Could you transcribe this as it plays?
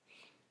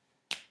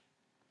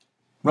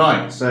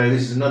Right, so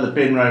this is another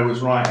Bin Row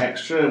Was Right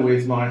extra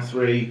with my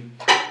 3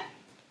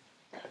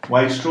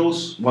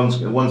 wastrels. One's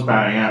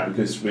bowing out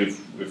because we've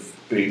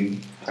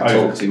been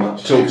Talked too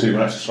much. Talked too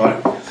much, that's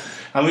right.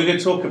 And we're going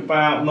to talk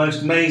about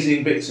most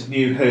amazing bits of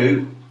New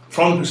Who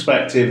from the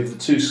perspective of the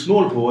 2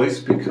 smaller boys,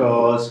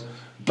 because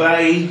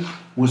Bay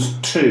was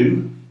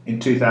 2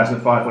 in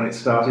 2005 when it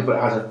started, but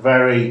has a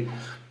very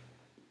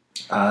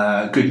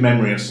good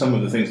memory of some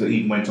of the things that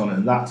even went on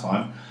at that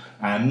time.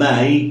 And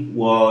May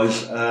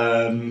was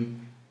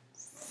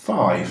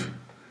 5,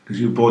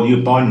 because you were a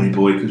binary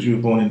boy because you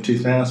were born in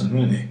 2000,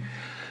 weren't you?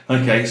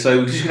 Okay, so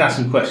we're just going to ask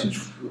some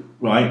questions,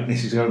 right?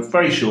 This is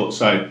very short.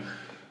 So,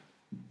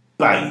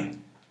 Bay,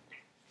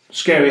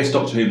 scariest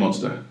Doctor Who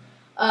monster?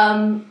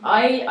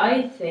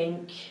 I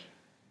think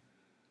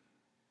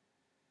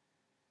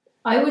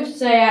I would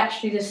say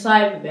actually the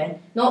Cybermen,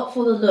 not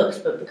for the looks,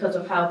 but because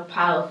of how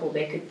powerful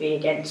they could be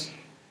against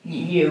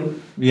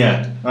you.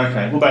 Yeah.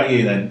 Okay. What about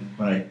you then,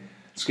 Ray?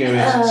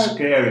 Scariest.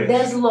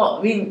 There's a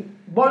lot. I mean,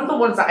 one of the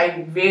ones that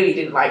I really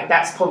didn't like,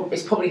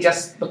 it's probably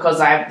just because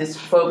I have this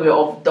phobia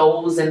of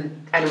dolls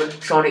and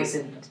animatronics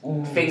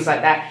and things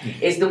like that,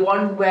 is the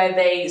one where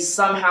they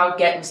somehow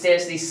get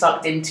mysteriously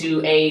sucked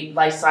into a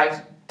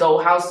life-size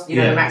dollhouse, the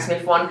Matt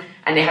Smith one,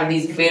 and they have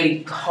these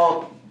really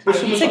hot...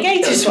 It's a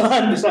Gators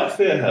one. Is that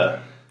Fear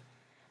Her?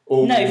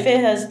 No,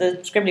 Fear Her's the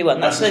scribbly one.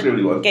 That's the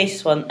scribbly one.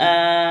 Gators one.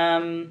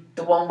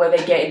 The one where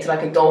they get into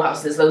like a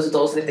dollhouse, there's loads of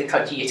dolls, and if they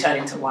touch you, you turn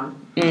into one.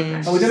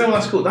 Oh, we don't know what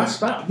that's called.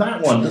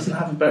 That one doesn't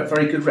have a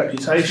very good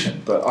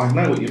reputation, but I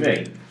know what you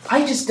mean.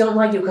 I just don't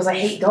like it because I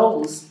hate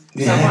dolls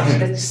so much.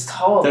 They're just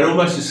horrible. They're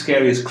almost as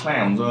scary as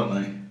clowns, aren't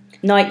they?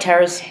 Night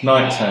terrors.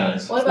 Night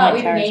terrors. What about Night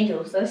Weeping terrors.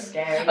 Angels? They're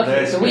scary.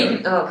 Okay, so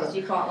Because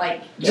you can't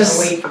get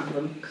away from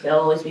them because they'll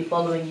always be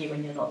following you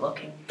when you're not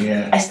looking.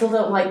 Yeah. I still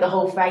don't like the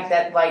whole fact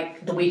that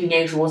like the Weeping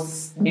Angel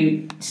was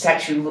new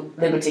Statue of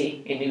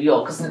Liberty in New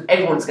York, because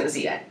everyone's going to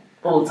see that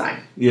all the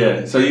time.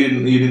 Yeah. So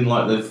you didn't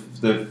like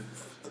the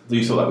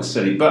you thought that was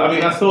silly, but I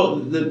mean I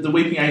thought the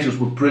Weeping Angels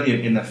were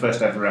brilliant in their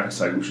first ever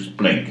episode, which was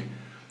Blink,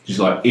 which is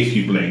like, if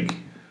you blink,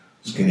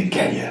 it's going to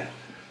get you,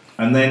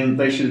 and then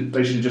they should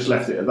have just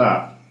left it at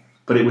that.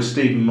 But it was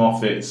Stephen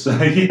Moffat, so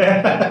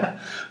yeah.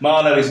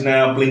 Marlowe is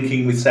now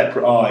blinking with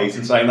separate eyes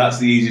and saying that's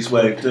the easiest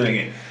way of doing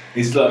it.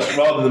 It's like,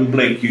 rather than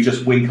blink, you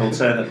just wink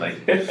alternately,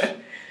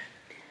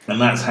 and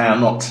that's how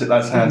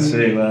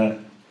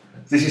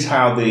this is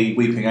how the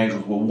Weeping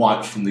Angels were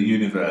wiped from the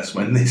universe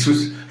when this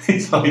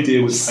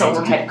idea was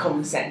Someone painted. had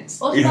common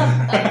sense. Also,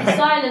 the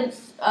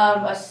silence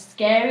are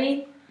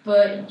scary,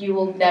 but you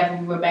will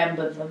never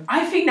remember them.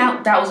 I think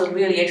that was a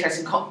really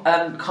interesting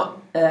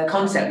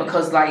concept,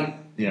 because like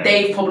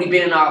they've probably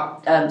been in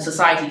our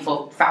society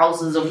for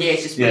thousands of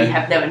years, just we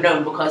have never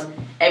known, because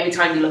every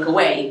time you look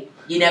away,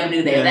 you never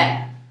knew they were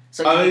there.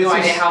 So you have no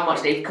idea how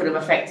much they could have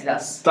affected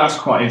us. That's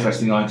quite an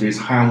interesting idea, is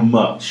how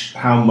much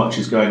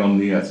is going on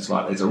the Earth. It's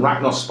like there's a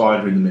Arachnos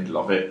spider in the middle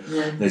of it,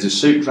 there's a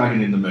soup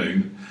dragon in the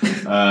moon,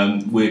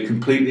 we're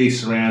completely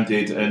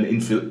surrounded and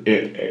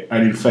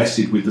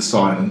infested with the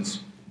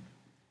silence.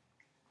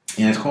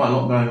 Yeah, there's quite a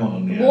lot going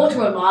on the Earth.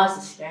 Water on Mars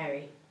is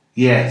scary.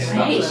 Yes, I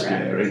that hate was that.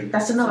 scary.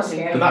 That's another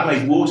thing. But that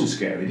made water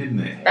scary, didn't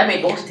it? That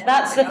made water.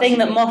 That's the thing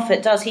that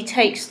Moffat does. He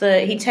takes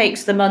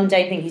the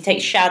mundane thing. He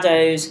takes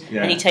shadows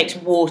and he takes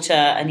water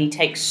and he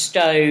takes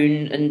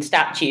stone and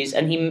statues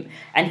and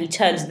he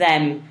turns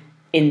them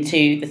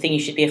into the thing you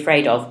should be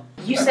afraid of.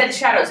 You said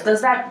shadows.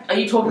 Are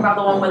you talking about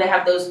the one where they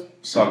have those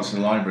Silence in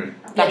the Library.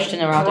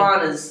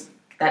 piranhas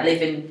that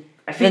live in?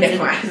 I think they're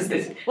piranhas.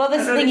 Well,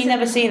 this is the thing, you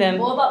never see them.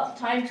 What about the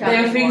time travel?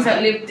 There are things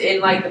that lived in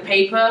like the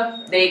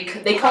paper. They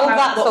come Hold out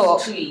that of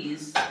lots thought. of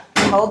trees.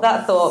 Hold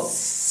that thought.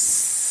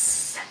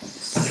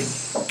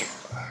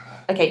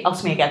 Okay,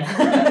 ask me again.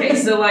 Okay,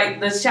 so like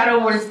the shadow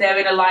ones, they're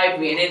in a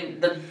library, and in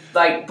the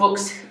like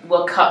books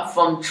were cut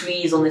from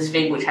trees on this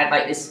thing, which had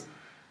like this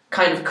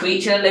kind of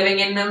creature living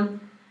in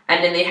them,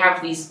 and then they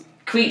have these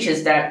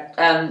creatures that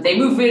they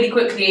move really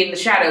quickly in the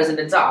shadows in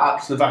the dark.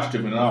 It's the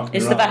Vashta Narada.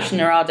 It's the Vashta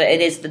Narada.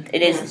 It is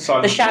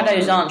the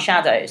shadows aren't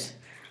shadows.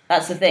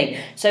 That's the thing.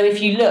 So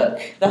if you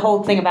look, the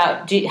whole thing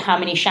about how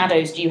many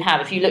shadows do you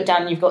have? If you look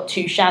down, you've got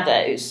 2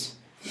 shadows.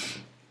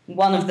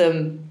 One of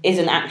them is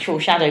an actual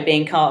shadow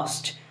being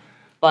cast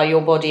by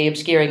your body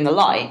obscuring the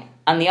light,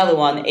 and the other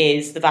one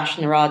is the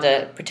Vashta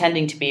Narada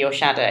pretending to be your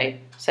shadow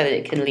so that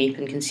it can leap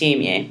and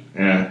consume you.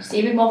 Yeah.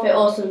 Stephen Moffat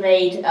also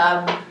made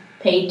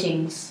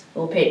paintings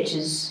or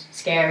pictures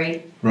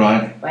scary.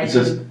 Right. By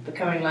just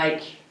becoming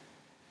like...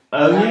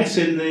 Oh, yes,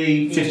 in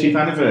the 50th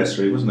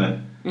anniversary, wasn't it?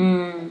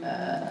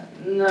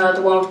 No,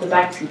 the one with the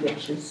Banksy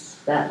pictures.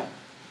 That.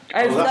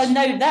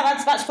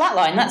 That's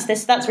Flatline.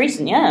 That's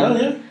recent, yeah. Oh,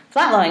 yeah.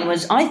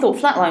 I thought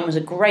Flatline was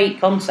a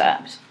great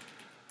concept.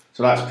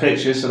 So that's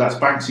pictures. So that's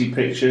Banksy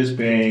pictures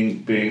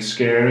being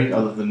scary,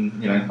 other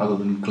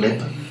than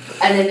glib.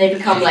 And then they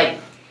become like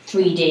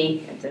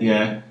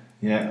 3D.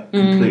 Yeah,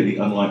 completely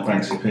unlike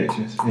Banksy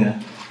pictures.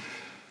 Yeah.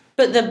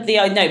 But but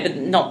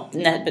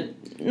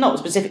not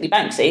specifically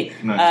Banksy.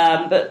 No.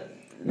 But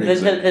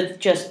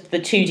just the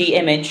 2D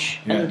image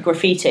and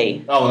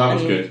graffiti. Oh, that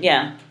was good.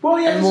 Yeah. Well,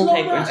 yeah, And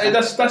wallpaper and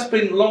stuff. that's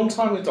been a long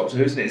time with Doctor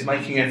Who, isn't it? It's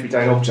making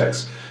everyday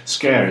objects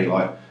scary,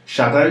 like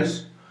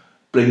shadows,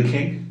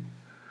 blinking,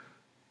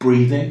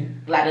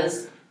 breathing,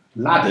 Ladders.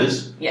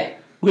 ladders. Yeah.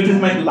 We're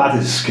going to make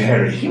ladders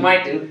scary. You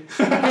might do.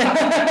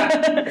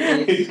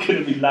 It's going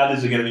to be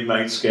ladders are going to be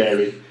made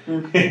scary.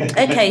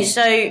 Okay,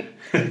 so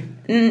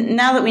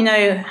now that we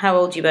know how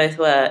old you both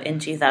were in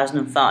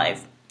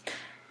 2005,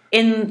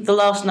 in the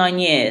last 9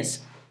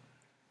 years,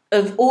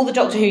 of all the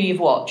Doctor Who you've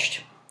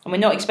watched, and we're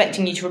not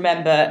expecting you to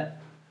remember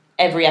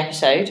every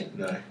episode,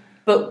 No.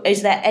 but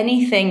is there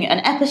anything, an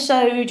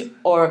episode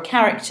or a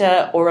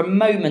character or a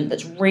moment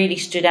that's really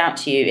stood out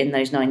to you in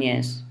those 9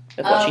 years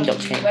of watching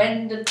Doctor Who?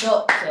 When the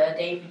Doctor,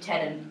 David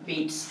Tennant,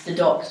 meets the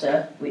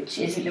Doctor, which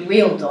isn't the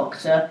real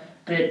Doctor,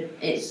 but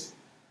it's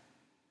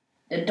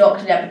the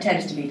Doctor that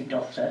pretends to be the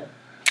Doctor.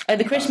 Oh,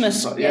 the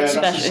Christmas That's the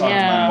special,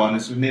 Cyberman one.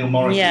 It's with Neil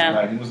Morrison Yeah.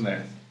 playing, wasn't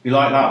it? You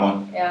like that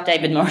one? Yeah.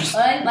 David Morris.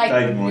 I didn't like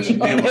David Morrison.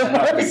 Neil Morrison.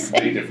 That was a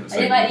completely different I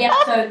didn't like the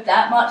episode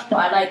that much, but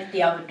I liked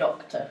the other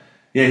Doctor.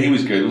 Yeah, he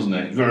was good, wasn't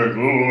he?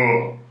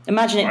 Very.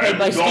 Imagine it played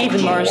by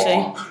Stephen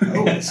Morrissey.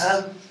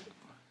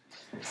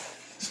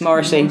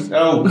 Morrissey.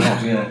 Oh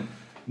god, yeah.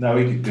 No,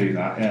 he could do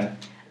that. Yeah.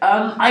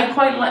 I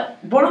quite like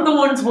one of the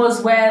ones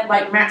was where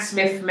like Matt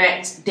Smith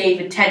met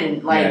David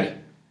Tennant. Like,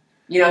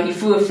 you know, he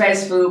flew a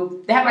fez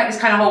through. They had like this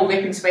kind of whole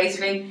ripping space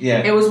thing. Yeah.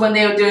 It was when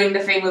they were doing the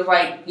thing with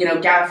like, you know,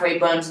 Gallifrey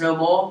burns no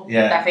more.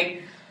 Yeah. That thing.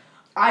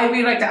 I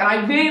really liked that, and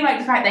I really liked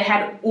the fact they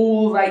had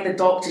all like the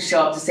Doctors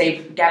show up to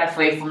save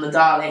Gallifrey from the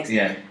Daleks.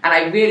 Yeah. And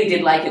I really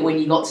did like it when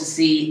you got to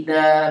see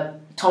the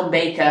Tom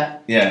Baker.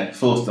 Yeah.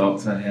 Fourth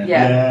Doctor. Yeah.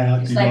 Yeah.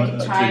 I It's do like a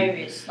that tire,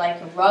 too. it's like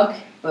a rug,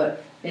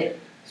 but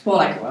it's more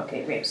like a rug,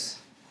 it rips.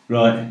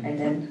 Right. And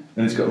then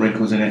And it's got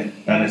wrinkles in it,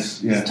 and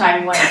it's it's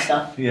timey-wimey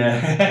stuff.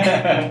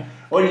 Yeah.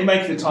 What did you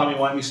make of the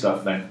timey-wimey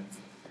stuff then?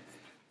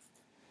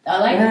 I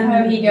like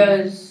how he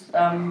goes,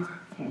 I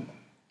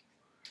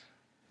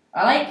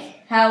like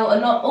how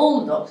not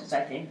all the Doctors,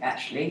 I think,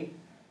 actually,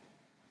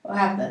 what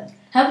happened?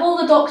 Have all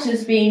the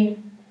Doctors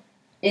been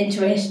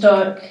into a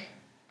historic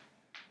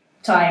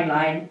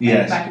timeline,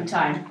 Yes. back in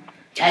time,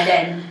 and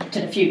then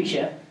to the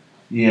future?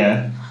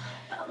 Yeah.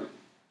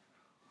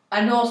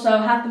 And also,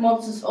 have the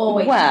monsters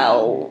always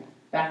Well,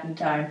 back in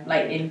time,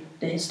 like in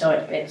the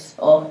historic bits,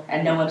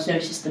 and no one's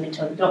noticed them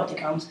until the Doctor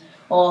comes,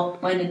 or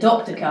when the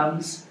Doctor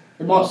comes,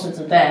 the monsters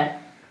are there.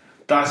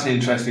 That's an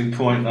interesting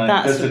point, though.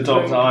 That's Does the a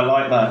Doctor? brilliant- I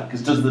like that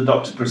because does the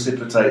Doctor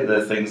precipitate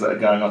the things that are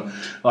going on?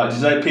 Like,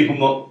 does they, people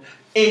not?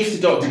 If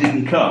the Doctor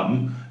didn't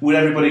come, would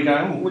everybody go?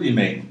 Oh, what do you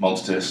mean,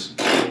 monsters?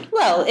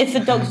 well, if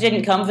the Doctor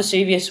didn't come,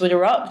 Vesuvius would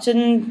erupt,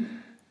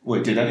 and Well,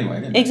 it did anyway,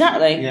 didn't it?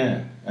 exactly,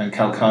 Yeah, and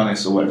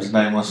Calcanis or whatever his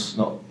name was,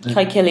 not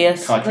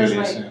Caecilius. There's Caecilius.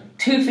 like Yeah.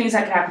 two things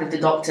that could happen if the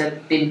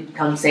Doctor didn't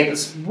come save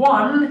us.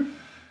 One,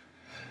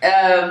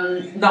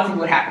 nothing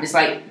would happen. It's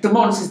like the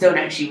monsters don't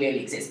actually really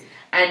exist.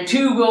 And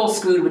two, we're all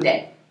screwed, we're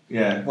dead.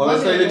 Yeah. Well,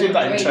 they did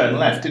that in Turn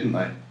Left, didn't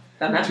they?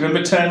 Don't Do you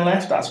remember Turn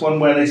Left? That's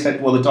one where they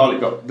said, well, the Dalek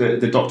got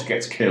the Doctor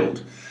gets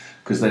killed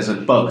because there's a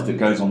bug that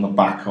goes on the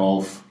back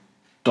of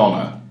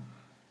Donna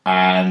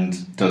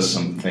and does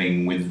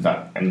something with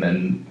that, and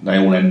then they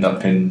all end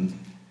up in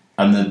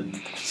and the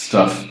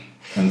stuff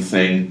and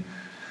thing.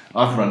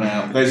 I've run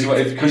out. There's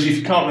because if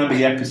you can't remember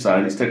the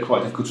episode, it's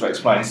quite difficult to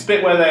explain. It's a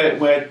bit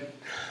where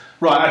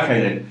right.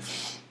 Okay then.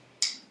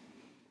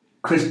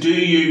 Chris, do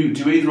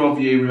either of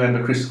you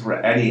remember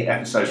any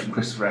episodes from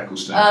Christopher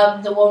Eccleston?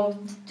 The one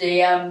with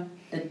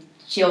the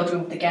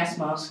children with the gas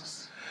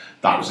masks.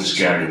 That was a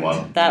scary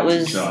one. That As a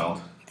was-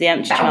 child. The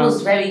Empty That Child.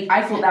 was very.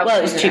 I thought that was. Well,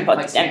 it was quite two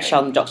parts, scary. Empty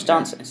Child and Doctor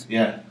Dances.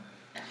 Yeah.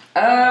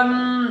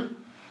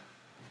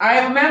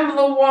 I remember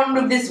the one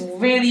with this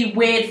really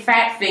weird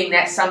fat thing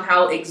that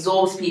somehow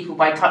absorbs people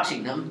by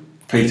touching them.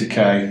 Peter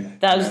Kay.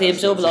 That was the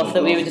Absorbaloff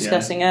that we were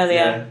discussing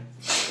earlier.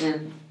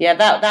 Yeah,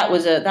 that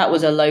was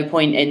a low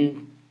point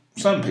in.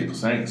 Some people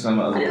think, some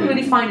other I didn't people.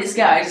 really find it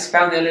scary. I just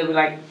found it a little bit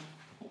like,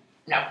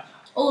 no.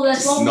 Oh,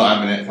 there's Just one not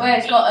having it. where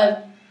it's got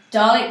a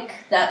Dalek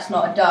that's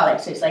not a Dalek,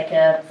 so it's like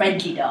a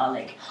friendly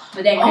Dalek.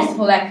 But then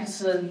Christopher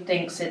Eccleston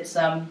thinks it's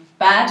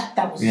bad,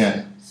 That was.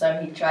 Yeah. so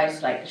he tries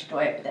to like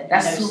destroy it, but then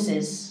That's he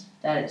notices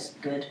that it's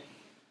good.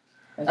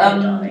 A good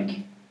Um,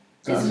 Dalek.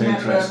 That's Isn't that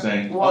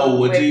interesting. the one Oh,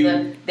 would with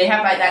you? they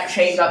have like that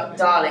chained up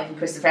Dalek, and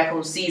Christopher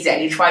Eccleston sees it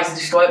and he tries to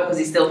destroy it because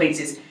he still thinks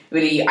it's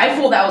really. I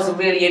thought that was a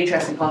really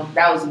interesting one.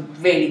 That was a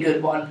really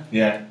good one.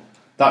 Yeah.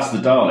 That's the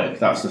Dalek.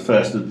 That's the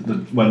first.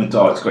 When the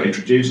Daleks got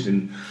introduced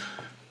in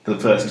for the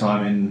first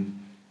time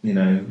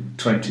in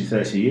 20,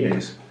 30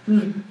 years.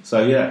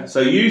 So yeah. So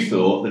you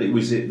thought that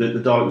that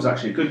the Dalek was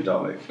actually a good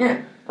Dalek.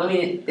 Yeah. I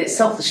mean, it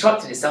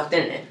self-destructed itself,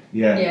 didn't it?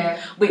 Yeah.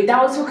 Yeah. Wait,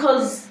 that was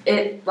because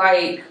it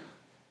like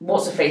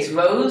what's her face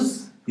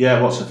Rose?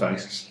 Yeah. What's her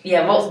face?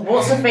 Yeah,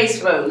 what's her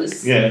face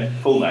Rose? Yeah.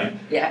 Full name.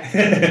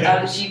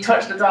 Yeah. She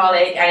touched the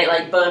Dalek and it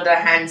like burned her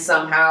hand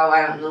somehow.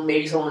 I don't know,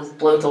 maybe someone was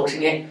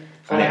blowtorching it.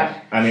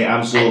 And it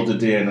absorbed the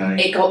DNA.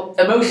 It got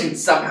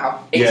emotions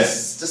somehow. It's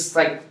Yes. just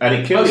like And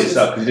it killed Emotions.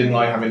 itself because it didn't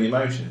like having the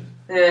emotions.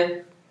 yeah.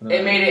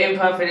 It made it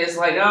imperfect. It's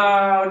like,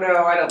 oh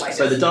no, I don't like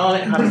So this. the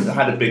Dalek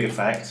had a big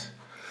effect.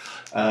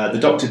 The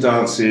Doctor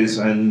dances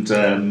and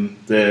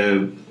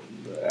the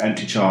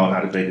empty child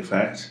had a big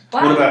effect.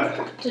 What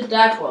about to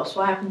Davros?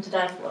 What happened to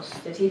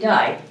Davros? Did he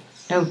die?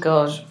 Oh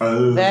God.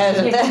 Oh. There's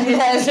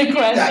a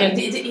question.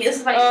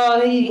 It's like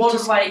Oh,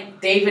 one's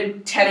like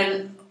David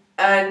Tennant,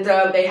 and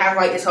they have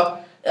like this whole.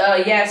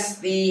 Yes,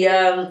 the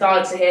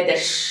Daleks are here.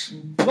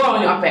 They're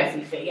blowing up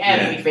everything.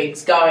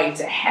 Everything's going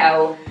to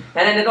hell.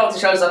 And then the Doctor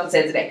shows up and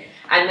says today,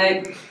 and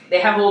then they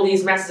have all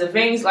these massive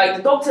things. Like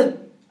the Doctor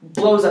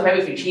blows up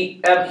everything.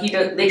 He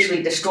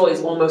literally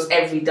destroys almost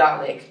every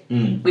Dalek.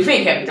 We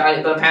think every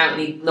Dalek, but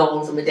apparently no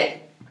one's on the deck.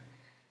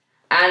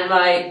 And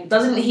like,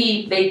 doesn't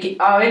he? They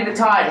are in the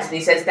TARDIS, and he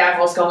says,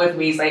 "Davros, come with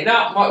me." He's like, "No,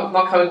 I'm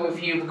not coming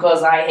with you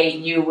because I hate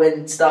you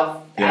and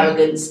stuff,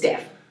 arrogance,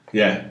 death."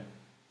 Yeah.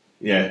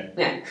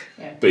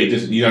 But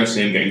you don't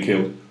see him getting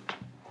killed.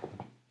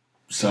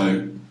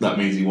 So that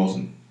means he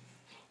wasn't.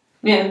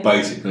 Yeah.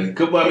 Basically.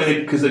 Well, I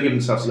mean, because they're giving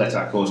themselves a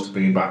let-out clause to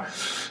bring him back.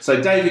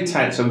 So David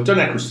Tennant, so we've done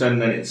Eccleston,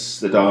 then it's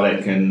the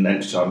Dalek and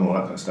Empty Child and all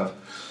that kind of stuff.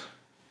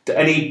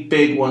 Any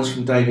big ones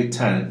from David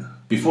Tennant?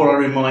 Before I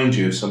remind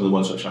you of some of the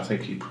ones which I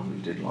think you probably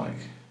did like.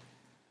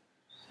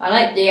 I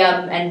like the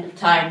End of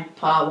Time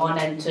Part 1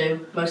 and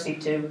 2, mostly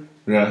 2.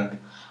 Yeah.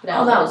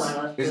 That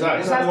was. Is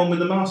that the one with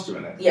the Master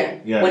in it?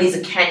 Yeah. When he's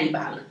a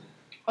cannibal.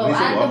 Oh,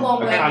 and the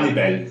one a where...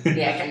 cannibal.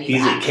 Yeah, cannibal.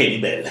 He's a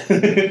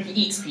cannibal. He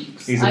eats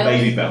peeps. He's a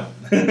baby bell.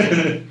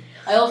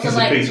 I also He's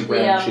like a piece of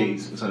brown the,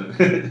 cheese or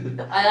something.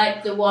 I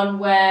like the one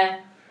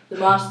where the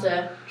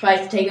Master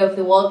tries to take over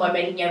the world by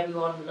making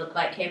everyone look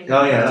like him.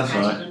 Oh yeah, that's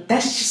right.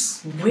 That's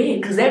just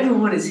weird because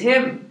everyone is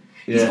him.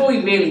 He's Yeah.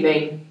 probably really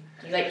vain.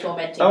 He's like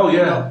tormenting. Oh the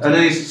yeah, Doctor. and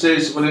then he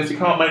says, "Well, if you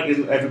can't make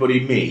everybody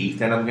me,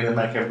 then I'm going to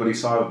make everybody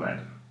Cybermen."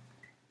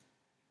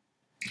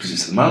 Because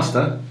it's the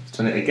Master. He's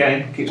done it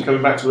again. Keeps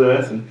coming back to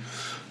Earth and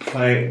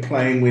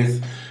playing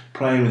with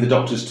the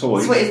Doctor's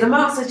toys. So wait, is the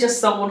Master just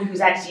someone who's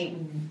actually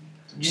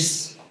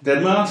just... The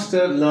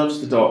Master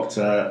loves the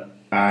Doctor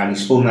and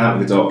he's fallen out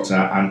with the Doctor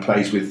and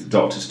plays with the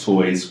Doctor's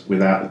toys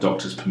without the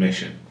Doctor's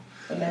permission.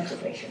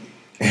 Emancipation.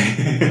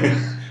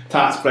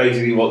 That's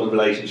basically what the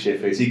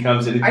relationship is. He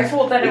comes in. I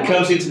thought that He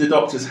comes into the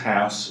Doctor's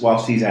house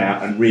whilst he's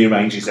out and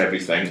rearranges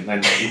everything,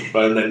 and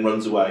then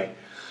runs away.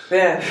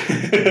 Yeah.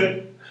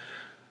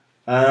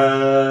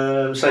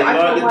 So you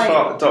I like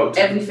felt the Doctor?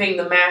 everything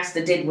the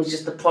Master did was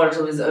just the product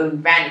of his own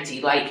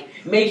vanity, like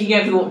taking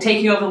over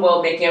the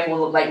world, making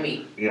everyone look like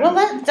me. Yeah. Well,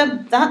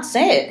 that's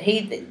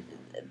it.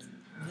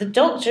 The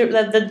Doctor,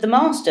 the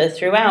Master,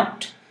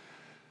 throughout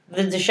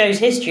the show's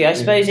history, I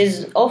suppose,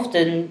 is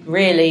often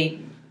really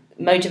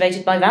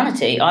motivated by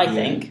vanity. I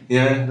think.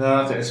 Yeah, no,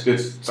 I think it's good.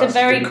 It's a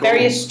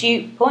very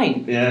astute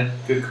point. Yeah,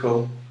 good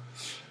call.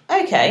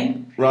 Okay.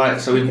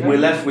 Right, so we're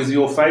left with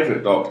your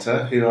favourite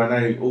Doctor, who I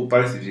know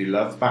both of you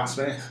love, Matt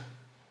Smith.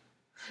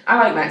 I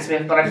like Matt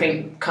Smith, but I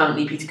think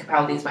currently Peter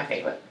Capaldi is my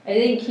favourite. I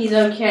think he's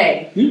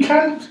okay. You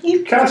can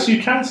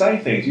say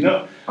things. You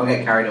know. I'll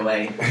get carried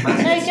away.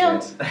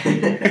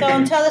 Go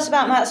on, tell us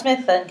about Matt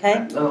Smith then,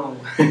 Kay. Oh.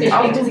 He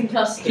doesn't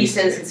cuss. He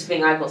says his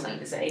thing, I've got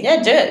something to say.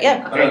 Yeah, do it.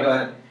 Yeah. Okay, go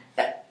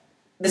ahead.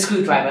 The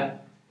screwdriver.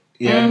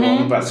 Yeah, go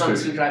on about Sonic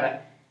the screwdriver.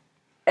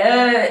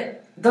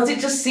 Does it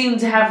just seem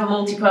to have a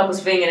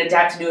multi-purpose thing and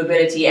adapt to new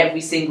ability every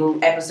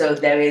single episode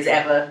there is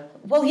ever?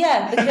 Well,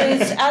 yeah,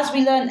 because as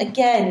we learned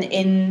again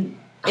in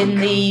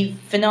the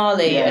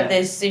finale Yeah. of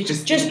this,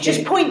 it's Just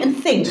just point and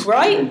think,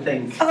 right? And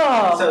think.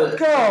 Oh So,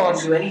 God!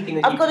 do anything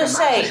that I've you got to can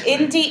say,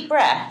 imagine. in Deep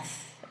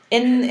Breath,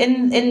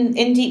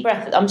 in Deep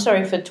Breath. I'm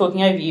sorry for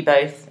talking over you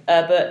both,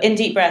 but in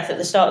Deep Breath at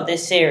the start of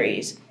this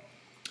series,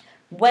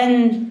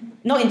 when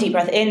not in Deep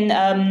Breath,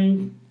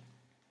 in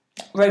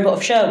Robot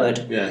of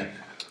Sherwood. Yeah.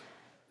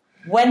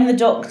 When the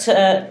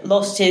Doctor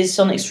lost his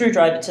sonic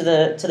screwdriver to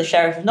the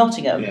Sheriff of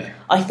Nottingham, Yeah.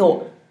 I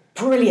thought,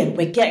 brilliant,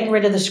 we're getting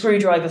rid of the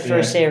screwdriver for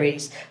a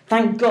series.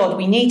 Thank God,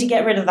 we need to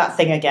get rid of that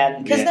thing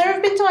again. Because there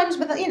have been times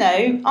with,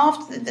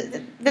 after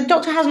the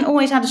Doctor hasn't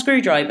always had a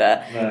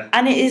screwdriver,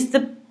 and it is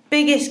the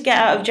biggest get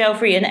out of jail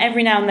free, and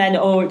every now and then,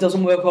 it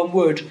doesn't work on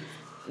wood.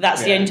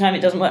 That's the only time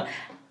it doesn't work.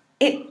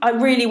 I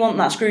really want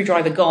that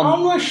screwdriver gone.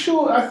 I'm not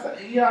sure. I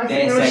think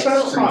there are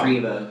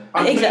sometimes.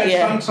 Exactly,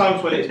 yeah.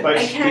 Sometimes when it's I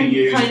basically can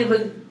used. kind of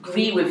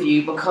agree with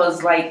you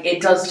because,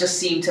 it does just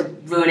seem to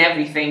ruin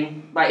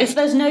everything.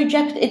 There's no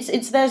jeopardy.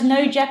 There's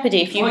no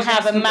jeopardy if you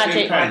have a magic.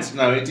 It depends.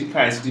 No, it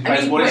depends. It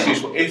depends what it's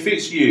used for. If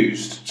it's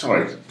used,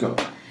 sorry, go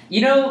on.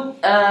 You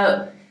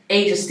know,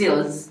 Age of Steel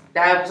is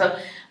that episode.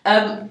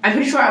 I'm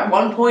pretty sure at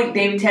one point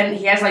David Tennant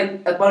he has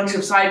a bunch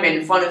of Cybermen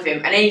in front of him,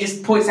 and then he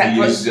just points at. He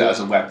uses it as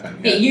a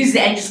weapon. He uses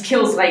it and just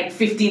kills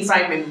 15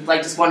 Cybermen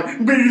with just one,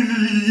 and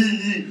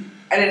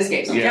then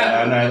escapes.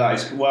 Yeah, I know that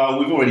is. Well,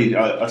 we've already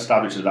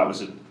established that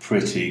was a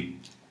pretty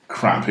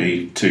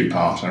crappy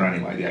two-parter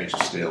anyway. The Age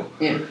of Steel.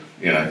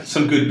 Yeah.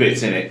 Some good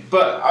bits in it,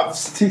 but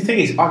the thing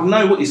is, I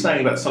know what you're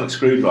saying about the sonic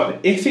screwdriver.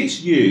 If it's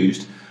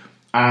used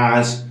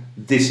as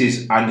this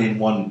is and in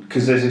one,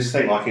 because there's this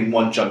thing in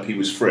one jump he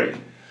was free.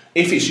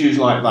 If it's used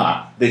like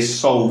that, this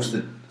solves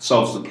the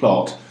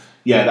plot.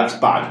 yeah, that's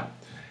bad.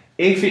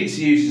 If it's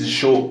used as a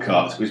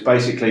shortcut, it's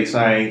basically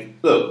saying,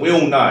 look, we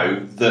all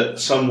know that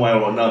somewhere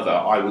or another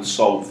I would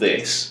solve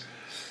this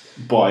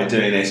by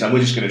doing this, and we're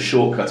just going to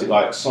shortcut it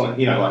like Sonic.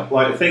 You know,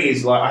 like the thing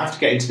is, like, I have to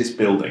get into this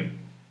building,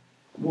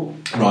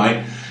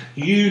 right?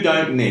 You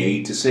don't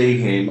need to see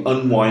him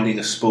unwinding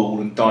a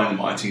spool and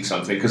dynamiting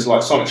something, because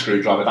like sonic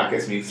screwdriver, that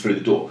gets me through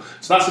the door.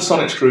 So that's the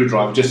sonic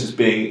screwdriver just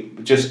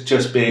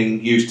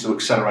being used to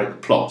accelerate the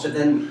plot. But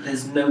then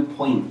there's no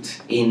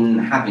point in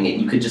having it.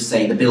 You could just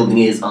say the building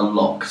is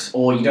unlocked,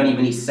 or you don't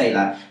even need to say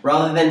that.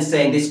 Rather than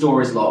saying this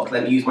door is locked,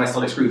 let me use my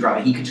sonic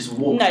screwdriver, he could just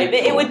walk. No, but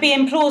it would be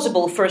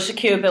implausible for a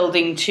secure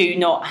building to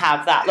not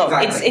have that lock.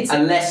 Exactly. It's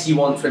unless you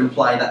want to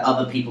imply that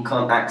other people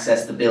can't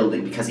access the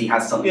building because he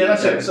has something. Yeah,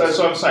 that's it.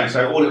 So I'm saying,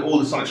 so all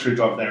the sonic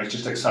screwdriver there is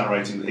just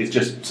accelerating. It's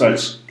just so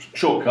it's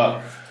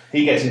shortcut.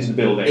 He gets into the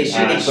building,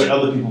 so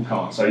other people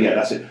can't. So yeah,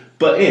 that's it.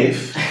 But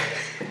if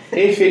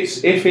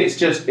it's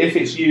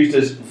used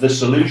as the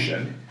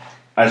solution,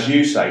 as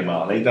you say,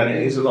 Marley, then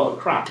it is a lot of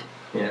crap.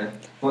 Yeah.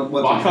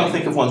 But I can't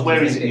think of ones.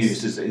 Where is it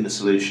used as in the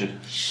solution?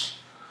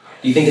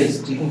 Do you think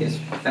it's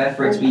fair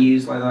for it to be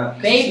used like that?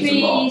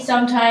 Maybe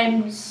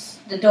sometimes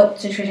the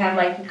Doctor should have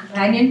like a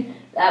companion.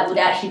 That would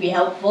actually be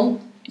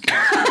helpful.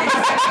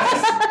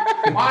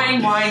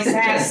 Wine,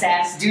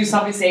 sass, do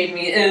something, save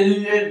me.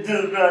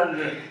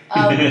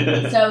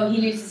 So he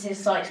loses his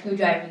sonic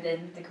screwdriver,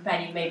 then the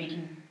companion maybe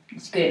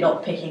is good at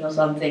lock picking or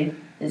something.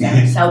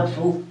 That's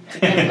helpful to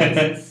get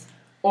places.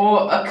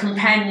 Or a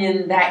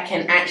companion that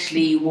can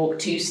actually walk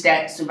 2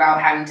 steps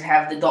without having to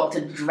have the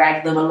Doctor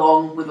drag them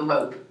along with a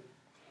rope.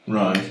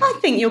 Right. I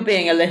think you're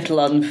being a little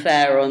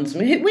unfair on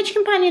some. Which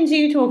companions are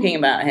you talking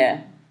about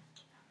here?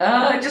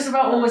 Just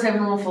about almost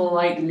everyone for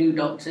like new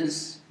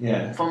Doctors.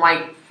 Yeah. From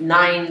like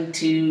 9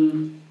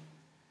 to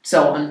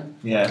so on.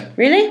 Yeah.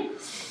 Really?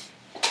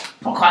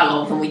 Well, quite a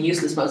lot of them were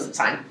useless most of the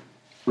time.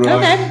 Right.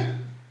 Okay.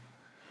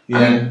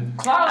 Yeah.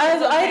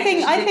 I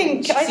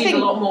think a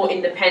lot more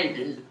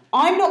independent.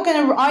 I'm not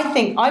going to. I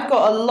think I've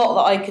got a lot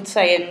that I could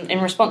say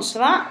in response to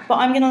that, but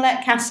I'm going to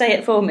let Cass say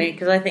it for me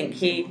because I think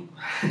he.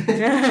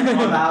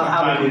 About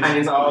how the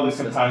companions are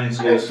the companions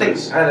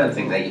useless. I don't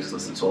think they're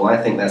useless at all. I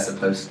think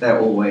they're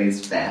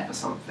always there for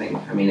something.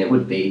 I mean, it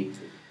would be.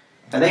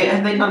 Have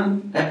they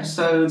done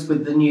episodes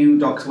with the new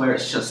Doctor where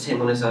it's just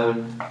him on his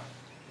own?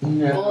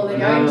 No, They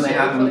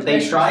haven't. They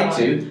tried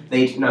to.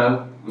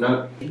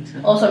 No.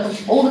 Also,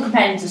 all the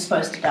companions are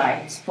supposed to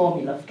die. It's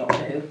formula for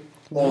Doctor Who.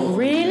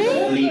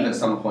 Really? Leave at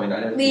some point.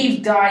 I don't.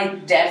 Leave, die,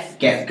 death,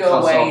 Get go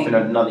cut away. off in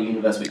another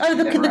universe. Which Oh,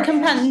 the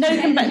companion.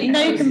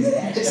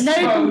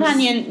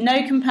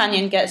 No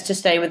companion gets to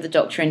stay with the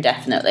Doctor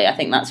indefinitely. I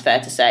think that's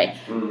fair to say.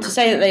 To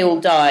say that they all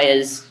die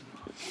is.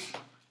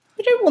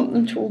 We don't want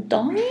them to all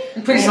die.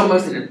 I'm pretty sure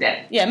most of them are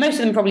dead. Yeah, most of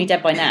them are probably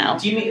dead by now.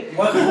 Do you mean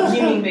what do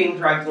you mean being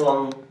dragged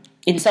along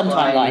In some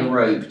by timeline. the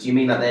rope? Do you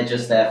mean that they're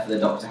just there for the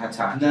Doctor to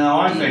have to? No,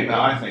 I think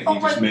you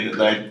just mean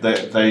that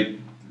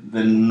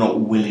they're not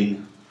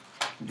willing.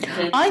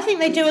 I think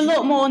they do a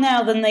lot more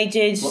now than they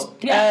did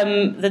Yeah.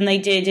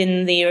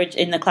 in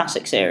the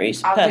classic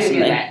series. I'll give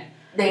you Personally,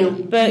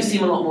 that. They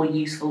seem a lot more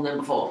useful than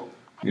before.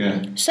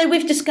 Yeah. so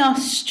we've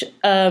discussed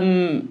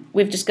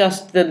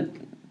the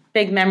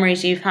big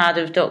memories you've had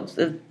of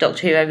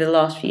Doctor Who over the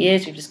last few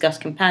years. We've discussed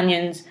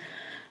companions.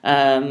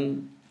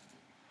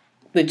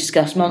 We've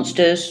discussed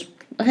monsters.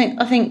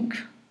 I think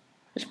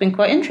it's been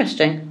quite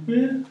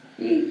interesting.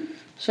 Yeah.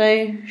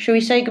 So, shall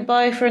we say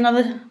goodbye for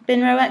another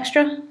Bin Row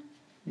Extra?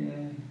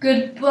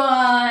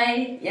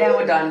 Goodbye. Yeah,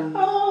 we're done.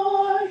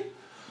 Bye.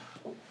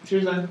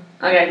 Cheers then.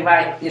 Okay,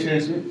 goodbye.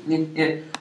 Cheers. Yeah.